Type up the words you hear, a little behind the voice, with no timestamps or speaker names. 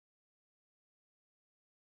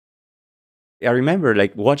I remember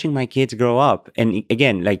like watching my kids grow up. And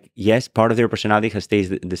again, like, yes, part of their personality has stays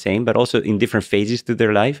the same, but also in different phases to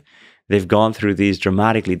their life, they've gone through these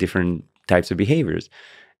dramatically different types of behaviors.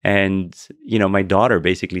 And, my daughter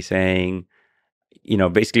basically saying,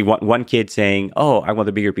 basically one kid saying, "Oh, I want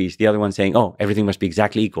the bigger piece." The other one saying, "Oh, everything must be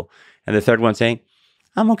exactly equal." And the third one saying,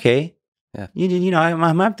 "I'm okay. Yeah.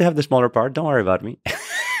 I'm have to have the smaller part. Don't worry about me."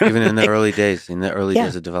 Even in the early days,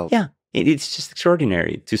 days of development. Yeah. It's just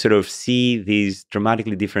extraordinary to sort of see these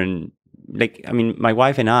dramatically different, like, I mean, my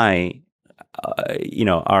wife and I,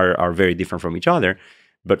 are very different from each other,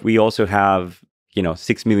 but we also have,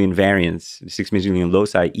 6 million variants, 6 million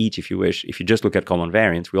loci each, if you wish. If you just look at common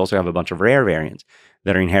variants, we also have a bunch of rare variants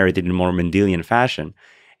that are inherited in more Mendelian fashion.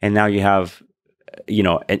 And now you have,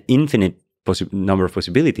 an infinite number of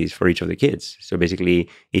possibilities for each of the kids. So basically,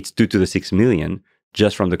 it's 2 to the 6 million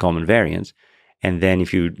just from the common variants. And then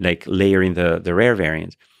if you like layer in the rare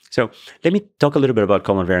variants. So let me talk a little bit about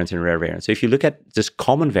common variants and rare variants. So if you look at just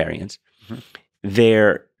common variants,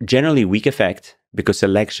 they're generally weak effect because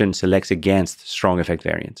selection selects against strong effect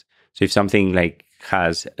variants. So if something like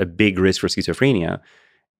has a big risk for schizophrenia,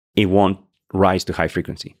 it won't rise to high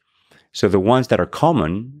frequency. So the ones that are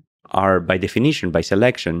common are by definition, by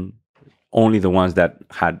selection, only the ones that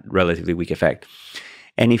had relatively weak effect.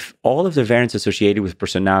 And if all of the variants associated with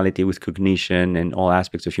personality, with cognition, and all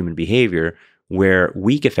aspects of human behavior were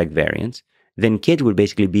weak effect variants, then kids would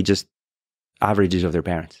basically be just averages of their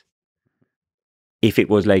parents. If it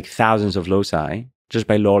was like thousands of loci, just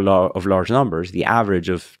by law of large numbers, the average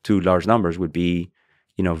of two large numbers would be,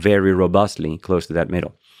 very robustly close to that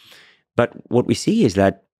middle. But what we see is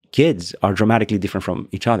that kids are dramatically different from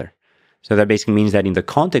each other. So that basically means that in the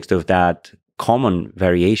context of that common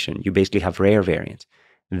variation, you basically have rare variants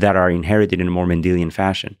that are inherited in a more Mendelian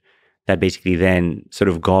fashion that basically then sort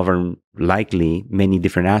of govern likely many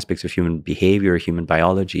different aspects of human behavior, human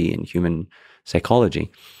biology, and human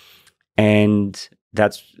psychology. And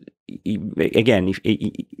that's, again,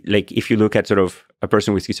 if you look at sort of a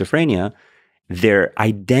person with schizophrenia, their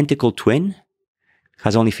identical twin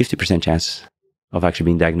has only 50% chance of actually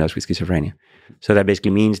being diagnosed with schizophrenia. So that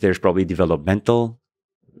basically means there's probably developmental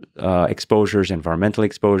exposures, environmental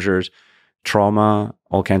exposures, trauma,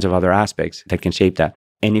 all kinds of other aspects that can shape that.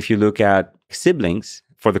 And if you look at siblings,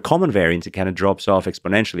 for the common variants, it kind of drops off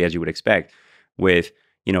exponentially, as you would expect, with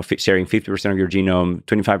sharing 50% of your genome,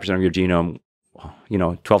 25% of your genome,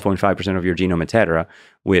 12.5% of your genome, etc.,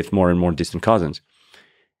 with more and more distant cousins.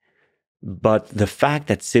 But the fact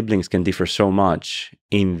that siblings can differ so much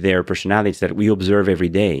in their personalities that we observe every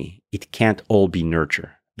day, it can't all be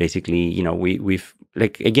nurture. Basically, we've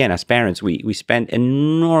like, again, as parents, we spend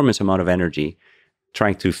enormous amount of energy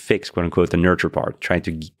trying to fix, quote unquote, the nurture part, trying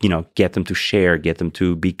to, get them to share, get them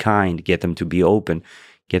to be kind, get them to be open,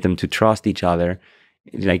 get them to trust each other,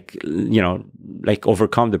 like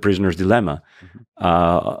overcome the prisoner's dilemma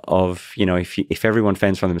of, if everyone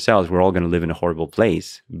fends for themselves, we're all going to live in a horrible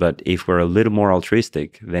place. But if we're a little more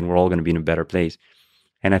altruistic, then we're all going to be in a better place.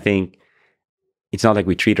 And I think it's not like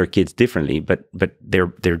we treat our kids differently, but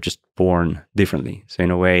they're just born differently. So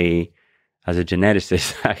in a way, as a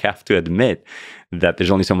geneticist, I have to admit that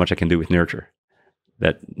there's only so much I can do with nurture.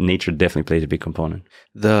 That nature definitely plays a big component.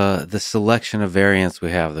 The selection of variants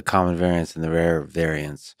we have, the common variants and the rare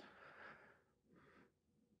variants.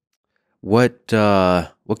 What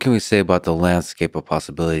can we say about the landscape of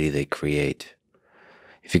possibility they create?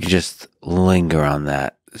 If you could just linger on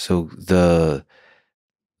that. So the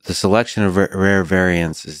selection of rare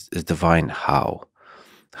variants is defined how?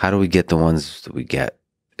 How do we get the ones that we get?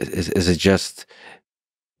 Is it just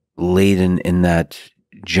laden in that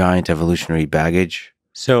giant evolutionary baggage?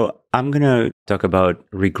 So I'm going to talk about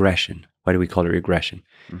regression. Why do we call it regression?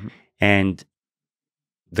 Mm-hmm. And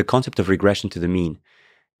the concept of regression to the mean.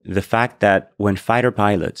 The fact that when fighter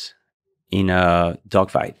pilots in a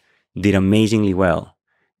dogfight did amazingly well,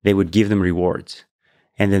 they would give them rewards.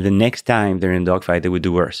 And then the next time they're in a dogfight, they would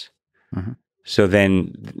do worse. Mm-hmm. So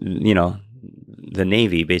then, the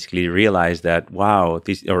Navy basically realized that, wow,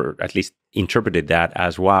 or at least interpreted that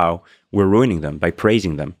as, wow, we're ruining them by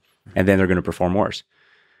praising them. And then they're going to perform worse.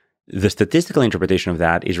 The statistical interpretation of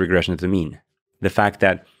that is regression to the mean. The fact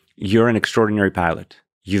that you're an extraordinary pilot,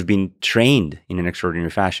 you've been trained in an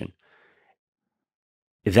extraordinary fashion,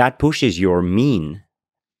 that pushes your mean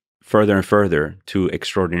further and further to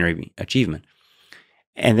extraordinary achievement.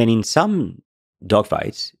 And then in some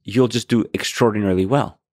dogfights, you'll just do extraordinarily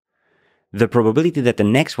well. The probability that the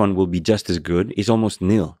next one will be just as good is almost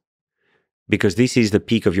nil, because this is the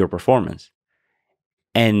peak of your performance.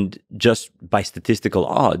 And just by statistical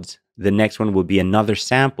odds, the next one will be another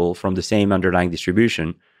sample from the same underlying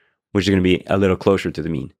distribution which is going to be a little closer to the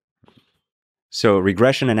mean. So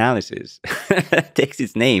regression analysis takes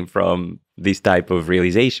its name from this type of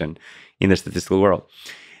realization in the statistical world.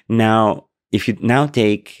 Now, if you now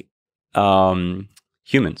take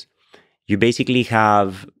humans, you basically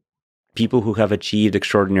have people who have achieved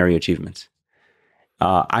extraordinary achievements.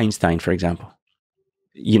 Einstein, for example,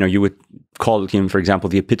 you would call him, for example,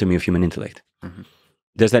 the epitome of human intellect. Mm-hmm.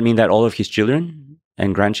 Does that mean that all of his children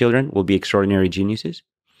and grandchildren will be extraordinary geniuses?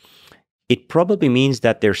 It probably means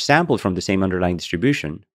that they're sampled from the same underlying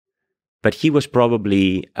distribution, but he was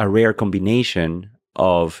probably a rare combination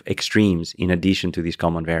of extremes in addition to these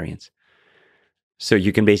common variants. So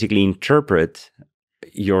you can basically interpret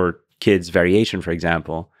your kid's variation, for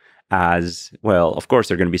example, as, well, of course,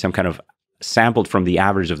 they're going to be some kind of sampled from the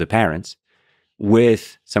average of the parents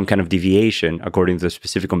with some kind of deviation according to the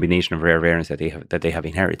specific combination of rare variants that they have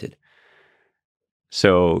inherited.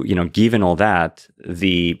 So, given all that,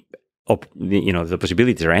 the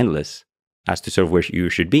possibilities are endless as to sort of where you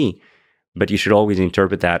should be, but you should always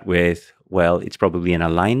interpret that with, well, it's probably an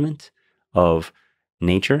alignment of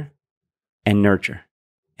nature and nurture.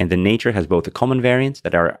 And the nature has both the common variants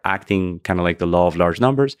that are acting kind of like the law of large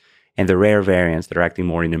numbers and the rare variants that are acting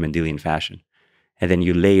more in a Mendelian fashion. And then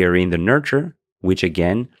you layer in the nurture, which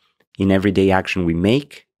again, in everyday action we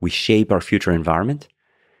make, we shape our future environment.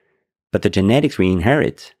 But the genetics we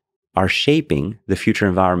inherit are shaping the future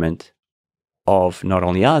environment of not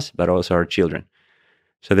only us, but also our children.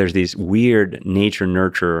 So there's this weird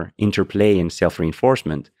nature-nurture interplay and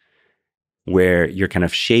self-reinforcement where you're kind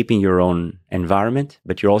of shaping your own environment,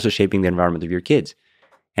 but you're also shaping the environment of your kids.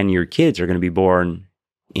 And your kids are going to be born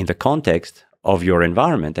in the context of your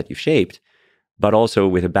environment that you've shaped, but also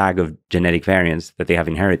with a bag of genetic variants that they have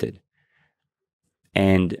inherited.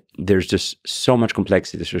 And there's just so much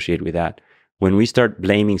complexity associated with that. When we start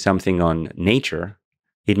blaming something on nature,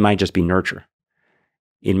 it might just be nurture.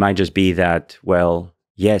 It might just be that, well,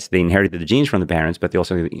 yes, they inherited the genes from the parents, but they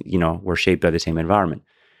also, were shaped by the same environment.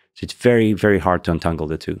 So it's very, very hard to untangle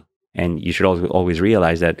the two. And you should always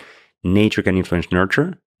realize that nature can influence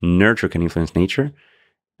nurture, nurture can influence nature,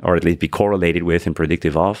 or at least be correlated with and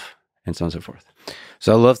predictive of, and so on and so forth.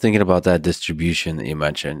 So I love thinking about that distribution that you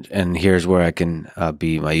mentioned. And here's where I can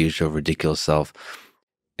be my usual ridiculous self.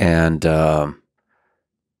 And I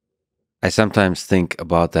sometimes think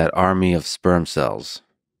about that army of sperm cells,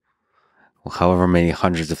 however many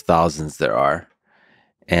hundreds of thousands there are.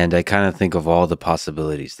 And I kind of think of all the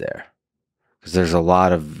possibilities there, because there's a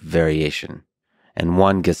lot of variation, and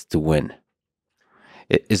one gets to win.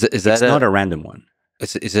 Is that it's not a random one?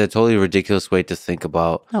 Is it a totally ridiculous way to think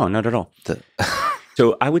about? No, not at all.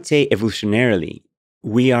 So I would say evolutionarily,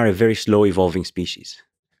 we are a very slow evolving species.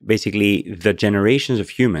 Basically, the generations of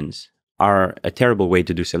humans are a terrible way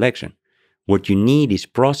to do selection. What you need is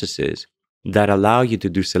processes that allow you to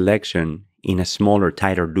do selection in a smaller,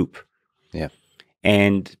 tighter loop. Yeah.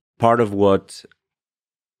 And part of what,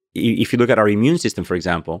 if you look at our immune system, for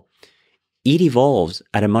example, it evolves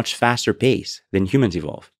at a much faster pace than humans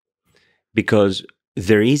evolve, because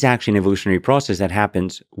there is actually an evolutionary process that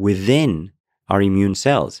happens within our immune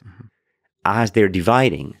cells. Mm-hmm. As they're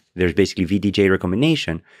dividing, there's basically VDJ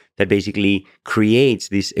recombination that basically creates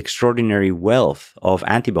this extraordinary wealth of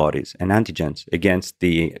antibodies and antigens against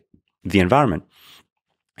the environment.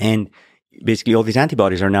 And basically all these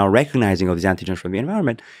antibodies are now recognizing all these antigens from the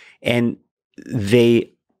environment, and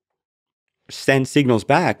they send signals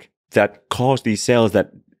back that cause these cells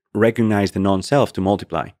that recognize the non-self to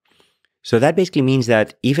multiply. So that basically means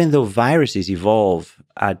that even though viruses evolve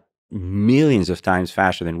at millions of times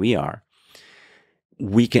faster than we are,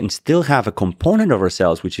 we can still have a component of our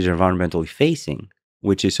cells which is environmentally facing,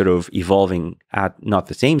 which is sort of evolving at not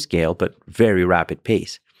the same scale, but very rapid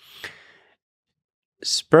pace.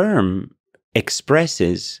 Sperm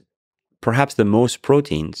expresses perhaps the most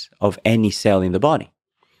proteins of any cell in the body.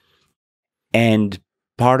 And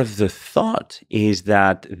part of the thought is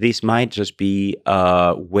that this might just be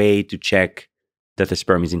a way to check that the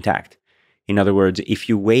sperm is intact. In other words, if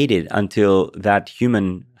you waited until that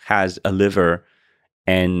human has a liver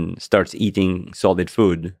and starts eating solid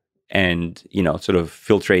food and, sort of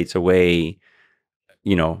filtrates away,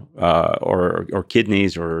 or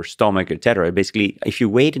kidneys or stomach, etc. Basically, if you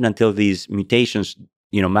waited until these mutations,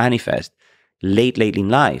 manifest late in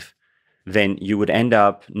life, then you would end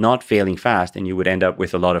up not failing fast, and you would end up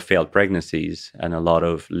with a lot of failed pregnancies and a lot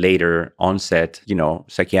of later onset,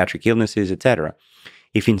 psychiatric illnesses, etc.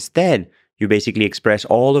 If instead you basically express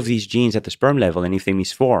all of these genes at the sperm level, and if they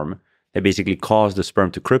misform, they basically cause the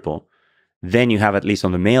sperm to cripple, then you have, at least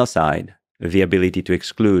on the male side, the ability to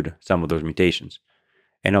exclude some of those mutations.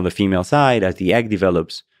 And on the female side, as the egg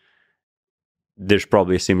develops, there's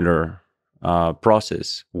probably a similar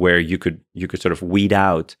process where you could sort of weed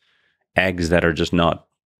out eggs that are just not,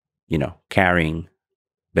 carrying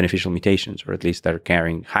beneficial mutations, or at least that are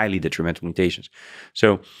carrying highly detrimental mutations.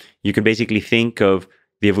 So you can basically think of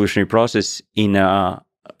the evolutionary process in a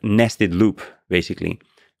nested loop, basically,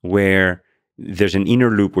 where there's an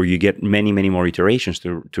inner loop where you get many, many more iterations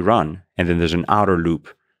to run, and then there's an outer loop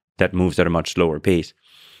that moves at a much slower pace.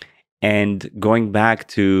 And going back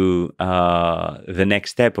to the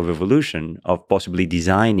next step of evolution, of possibly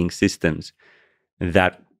designing systems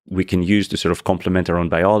that we can use to sort of complement our own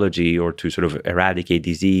biology, or to sort of eradicate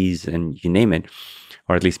disease, and you name it,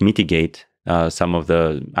 or at least mitigate some of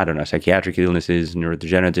the, I don't know, psychiatric illnesses,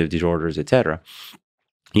 neurodegenerative disorders, etc.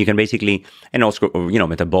 You can basically, and also,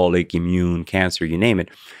 metabolic, immune, cancer, you name it.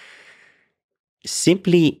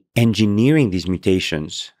 Simply engineering these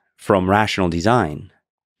mutations from rational design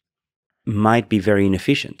might be very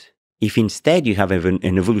inefficient. If instead you have an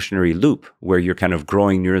evolutionary loop where you're kind of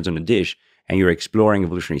growing neurons on a dish, and you're exploring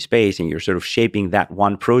evolutionary space, and you're sort of shaping that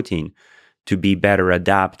one protein to be better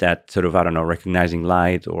adapt at sort of, I don't know, recognizing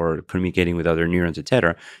light or communicating with other neurons,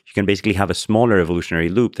 etc., you can basically have a smaller evolutionary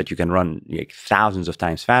loop that you can run like thousands of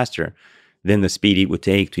times faster than the speed it would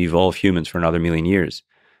take to evolve humans for another million years.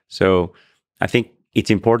 So I think it's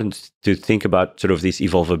important to think about sort of this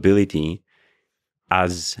evolvability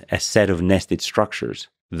as a set of nested structures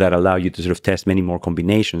that allow you to sort of test many more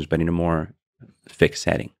combinations, but in a more fixed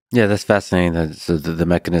setting. Yeah, that's fascinating. So the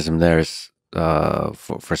mechanism there is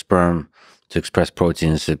for sperm to express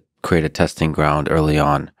proteins to create a testing ground early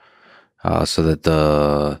on, so that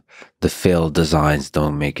the failed designs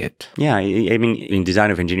don't make it. Yeah, I mean, in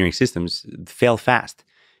design of engineering systems, fail fast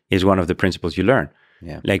is one of the principles you learn.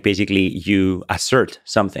 Yeah. Like basically you assert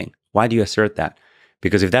something. Why do you assert that?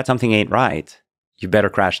 Because if that something ain't right, you better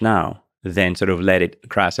crash now than sort of let it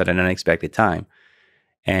crash at an unexpected time.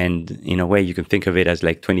 And in a way, you can think of it as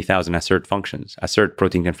like 20,000 assert functions. Assert,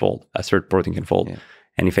 protein can fold. Assert, protein can fold. Yeah.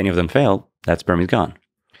 And if any of them fail, that sperm is gone.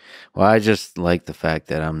 Well, I just like the fact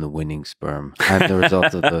that I'm the winning sperm. I'm the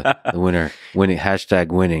result of the winner. Winning,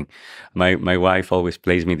 #winning. My wife always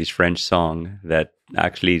plays me this French song that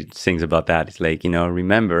actually sings about that. It's like,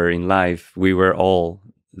 remember in life, we were all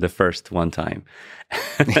the first one time.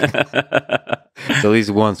 So at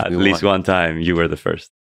least once At least one time, you were the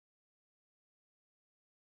first.